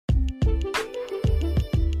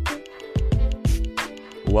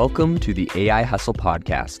Welcome to the AI Hustle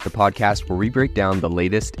Podcast, the podcast where we break down the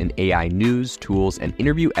latest in AI news, tools, and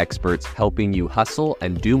interview experts helping you hustle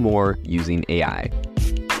and do more using AI.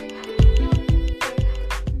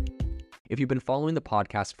 If you've been following the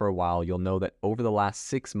podcast for a while, you'll know that over the last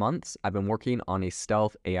 6 months, I've been working on a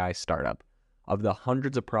stealth AI startup. Of the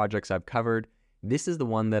hundreds of projects I've covered, this is the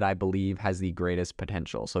one that I believe has the greatest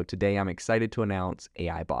potential. So today I'm excited to announce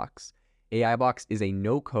AIBox. AIBox is a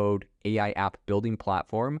no-code AI app building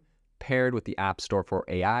platform paired with the App Store for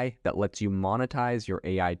AI that lets you monetize your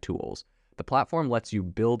AI tools. The platform lets you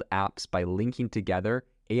build apps by linking together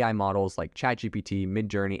AI models like ChatGPT,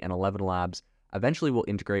 Midjourney, and 11 Labs. Eventually will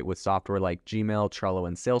integrate with software like Gmail, Trello,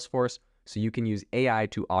 and Salesforce, so you can use AI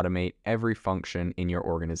to automate every function in your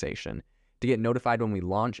organization. To get notified when we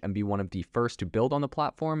launch and be one of the first to build on the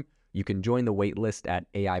platform, you can join the waitlist at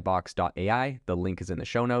aibox.ai. The link is in the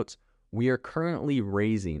show notes. We are currently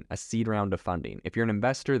raising a seed round of funding. If you're an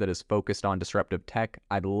investor that is focused on disruptive tech,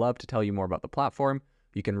 I'd love to tell you more about the platform.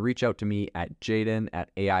 You can reach out to me at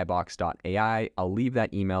jaden@aibox.ai. I'll leave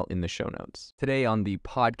that email in the show notes. Today on the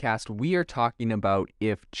podcast, we are talking about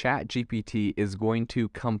if ChatGPT is going to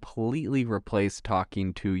completely replace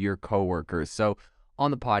talking to your coworkers. So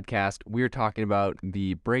on the podcast, we're talking about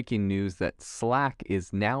the breaking news that Slack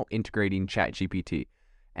is now integrating ChatGPT.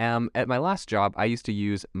 At my last job, I used to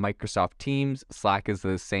use Microsoft Teams. Slack is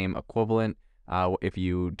the same equivalent. If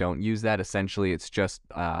you don't use that, essentially it's just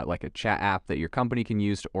like a chat app that your company can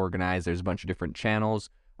use to organize. There's a bunch of different channels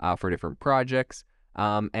for different projects,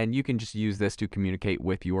 and you can just use this to communicate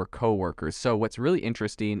with your coworkers. So what's really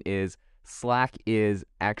interesting is Slack is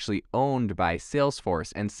actually owned by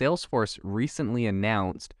Salesforce, and Salesforce recently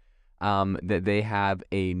announced that they have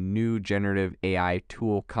a new generative AI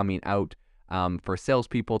tool coming out for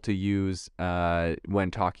salespeople to use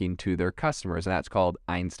when talking to their customers, and that's called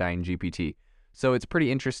Einstein GPT. So it's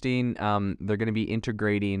pretty interesting. They're going to be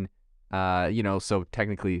integrating, so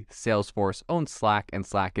technically Salesforce owns Slack, and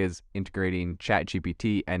Slack is integrating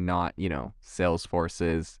ChatGPT and not,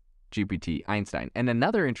 Salesforce's GPT Einstein. And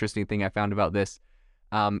another interesting thing I found about this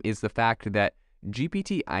is the fact that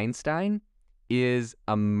GPT Einstein is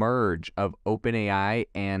a merge of OpenAI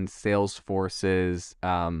and Salesforce's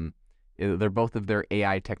they're both of their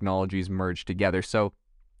AI technologies merged together. So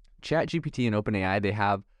ChatGPT and OpenAI, they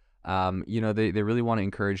have, they really want to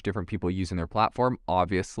encourage different people using their platform,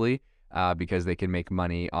 obviously, because they can make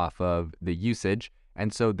money off of the usage.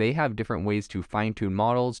 And so they have different ways to fine-tune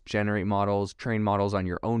models, generate models, train models on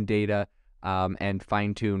your own data, and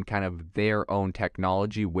fine-tune kind of their own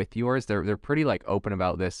technology with yours. They're pretty open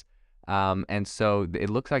about this. And so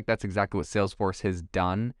it looks like that's exactly what Salesforce has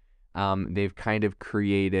done. They've kind of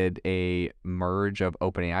created a merge of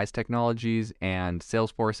OpenAI's technologies and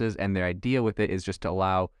Salesforce's, and their idea with it is just to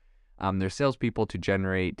allow their salespeople to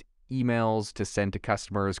generate emails to send to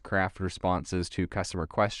customers, craft responses to customer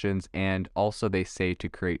questions, and also they say to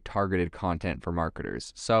create targeted content for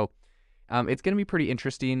marketers. So it's going to be pretty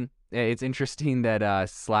interesting. It's interesting that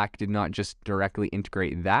Slack did not just directly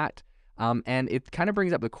integrate that. And it kind of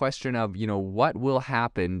brings up the question of, what will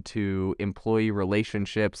happen to employee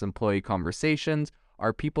relationships, employee conversations?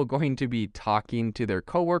 Are people going to be talking to their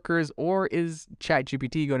coworkers, or is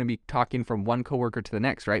ChatGPT going to be talking from one coworker to the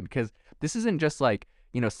next, right? Because this isn't just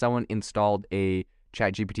someone installed a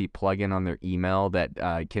ChatGPT plugin on their email that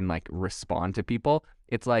can respond to people.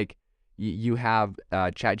 It's like you have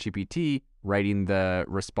ChatGPT writing the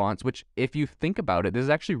response, which if you think about it, this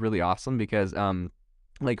is actually really awesome because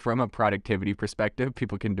from a productivity perspective,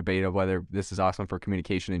 people can debate of whether this is awesome for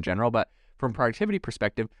communication in general, but from a productivity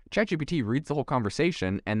perspective, ChatGPT reads the whole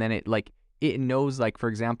conversation, and then it knows, for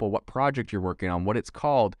example, what project you're working on, what it's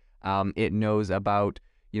called. It knows about,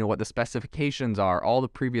 what the specifications are, all the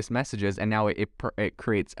previous messages, and now it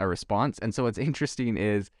creates a response. And so what's interesting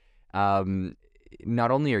is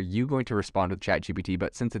not only are you going to respond with ChatGPT,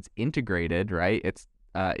 but since it's integrated, right,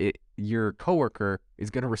 your coworker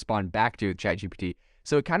is going to respond back to ChatGPT.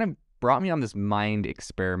 So it kind of brought me on this mind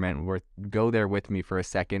experiment where go there with me for a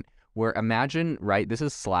second, where imagine, right, this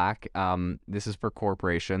is Slack, this is for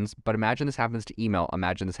corporations, but imagine this happens to email,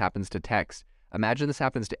 imagine this happens to text, imagine this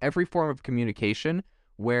happens to every form of communication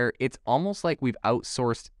where it's almost like we've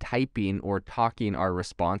outsourced typing or talking our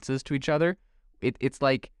responses to each other. It's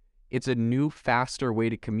like it's a new, faster way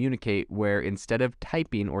to communicate where instead of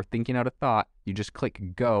typing or thinking out a thought, you just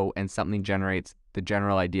click go and something generates the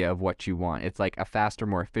general idea of what you want. It's like a faster,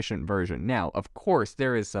 more efficient version. Now, of course,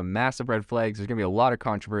 there is some massive red flags. There's going to be a lot of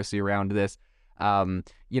controversy around this,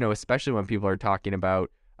 especially when people are talking about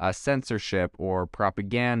censorship or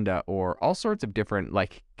propaganda or all sorts of different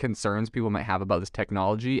concerns people might have about this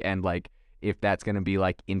technology. And if that's going to be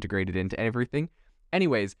like integrated into everything.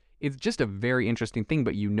 Anyways, it's just a very interesting thing,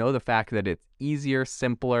 but the fact that it's easier,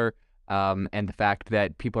 simpler, and the fact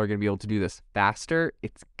that people are going to be able to do this faster,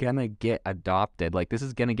 it's going to get adopted. Like, this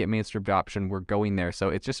is going to get mainstream adoption. We're going there. So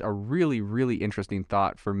it's just a really, really interesting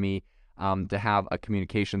thought for me to have a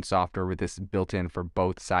communication software with this built in for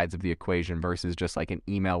both sides of the equation versus just like an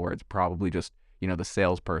email where it's probably just, the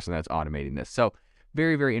salesperson that's automating this. So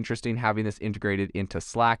very, very interesting having this integrated into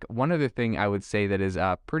Slack. One other thing I would say that is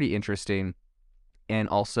pretty interesting and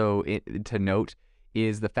also to note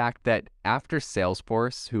is the fact that after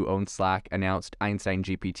Salesforce, who owns Slack, announced Einstein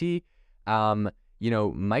GPT,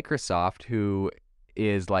 Microsoft, who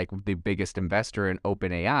is like the biggest investor in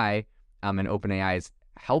OpenAI, and OpenAI is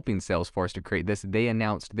helping Salesforce to create this, they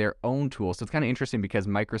announced their own tool. So it's kind of interesting because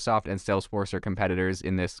Microsoft and Salesforce are competitors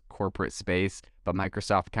in this corporate space, but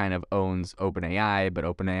Microsoft kind of owns OpenAI, but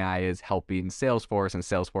OpenAI is helping Salesforce and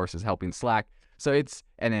Salesforce is helping Slack. So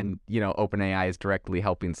and then, OpenAI is directly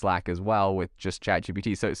helping Slack as well with just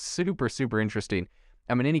ChatGPT. So it's super, super interesting.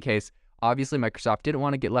 In any case, obviously Microsoft didn't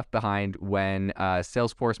want to get left behind when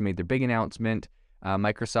Salesforce made their big announcement.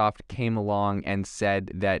 Microsoft came along and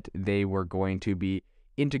said that they were going to be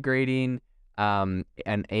integrating an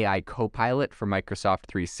AI copilot for Microsoft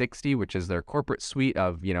 360, which is their corporate suite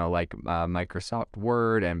of, Microsoft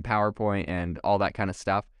Word and PowerPoint and all that kind of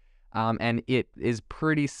stuff. And it is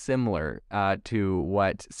pretty similar to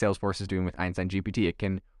what Salesforce is doing with Einstein GPT. It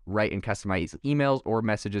can write and customize emails or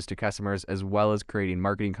messages to customers, as well as creating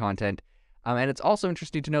marketing content. And it's also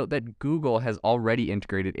interesting to note that Google has already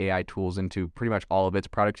integrated AI tools into pretty much all of its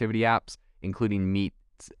productivity apps, including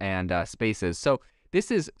Meets and Spaces. So this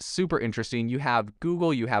is super interesting. You have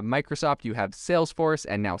Google, you have Microsoft, you have Salesforce,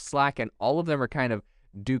 and now Slack, and all of them are kind of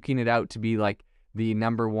duking it out to be like the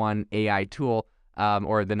number one AI tool.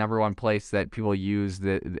 Or the number one place that people use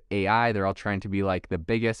the AI. They're all trying to be like the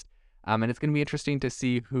biggest. And it's going to be interesting to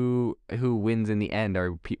see who wins in the end.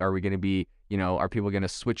 Are we going to be, are people going to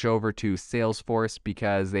switch over to Salesforce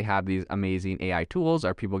because they have these amazing AI tools?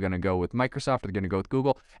 Are people going to go with Microsoft? Are they going to go with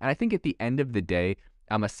Google? And I think at the end of the day,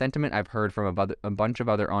 a sentiment I've heard from a bunch of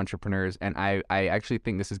other entrepreneurs, and I actually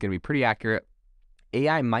think this is going to be pretty accurate.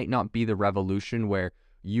 AI might not be the revolution where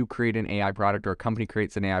you create an AI product or a company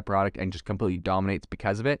creates an AI product and just completely dominates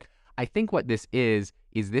because of it. I think what this is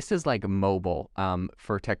this is like mobile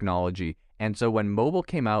for technology. And so when mobile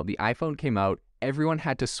came out, the iPhone came out, everyone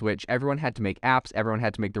had to switch, everyone had to make apps, everyone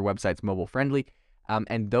had to make their websites mobile friendly.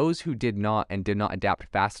 And those who did not adapt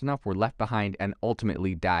fast enough were left behind and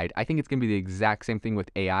ultimately died. I think it's going to be the exact same thing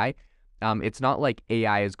with AI. It's not like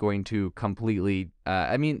AI is going to completely,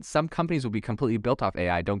 some companies will be completely built off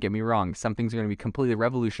AI, don't get me wrong. Some things are going to be completely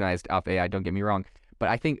revolutionized off AI, don't get me wrong. But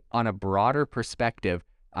I think on a broader perspective,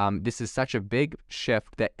 this is such a big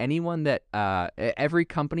shift that every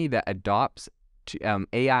company that adopts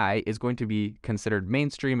AI is going to be considered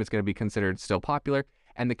mainstream, it's going to be considered still popular.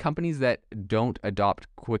 And the companies that don't adopt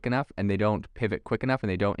quick enough and they don't pivot quick enough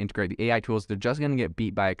and they don't integrate the AI tools, they're just going to get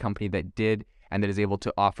beat by a company that did and that is able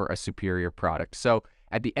to offer a superior product. So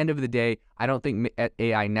at the end of the day, I don't think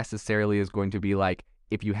AI necessarily is going to be like,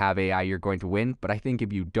 if you have AI, you're going to win. But I think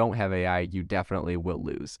if you don't have AI, you definitely will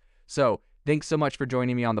lose. So thanks so much for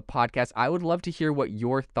joining me on the podcast. I would love to hear what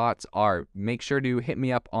your thoughts are. Make sure to hit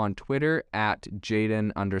me up on Twitter at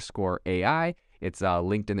Jaden_AI. It's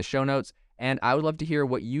linked in the show notes. And I would love to hear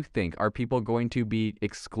what you think. Are people going to be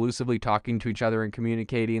exclusively talking to each other and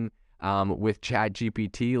communicating with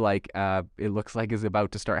ChatGPT like it looks like is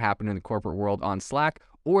about to start happening in the corporate world on Slack?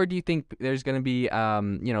 Or do you think there's going to be,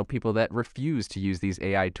 people that refuse to use these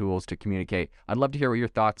AI tools to communicate? I'd love to hear what your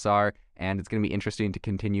thoughts are, and it's going to be interesting to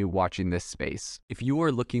continue watching this space. If you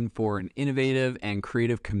are looking for an innovative and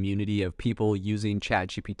creative community of people using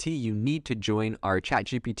ChatGPT, you need to join our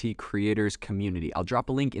ChatGPT creators community. I'll drop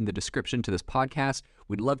a link in the description to this podcast.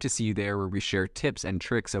 We'd love to see you there, where we share tips and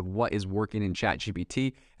tricks of what is working in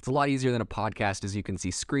ChatGPT. It's a lot easier than a podcast, as you can see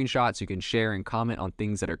screenshots, you can share and comment on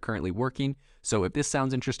things that are currently working. So if this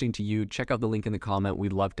sounds interesting to you, check out the link in the comment.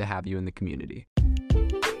 We'd love to have you in the community.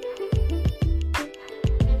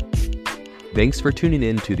 Thanks for tuning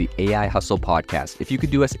in to the AI Hustle podcast. If you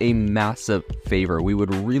could do us a massive favor, we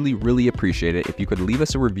would really, really appreciate it if you could leave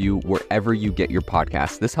us a review wherever you get your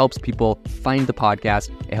podcasts. This helps people find the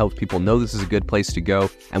podcast. It helps people know this is a good place to go.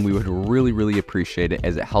 And we would really, really appreciate it,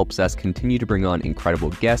 as it helps us continue to bring on incredible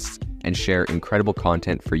guests and share incredible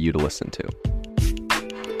content for you to listen to.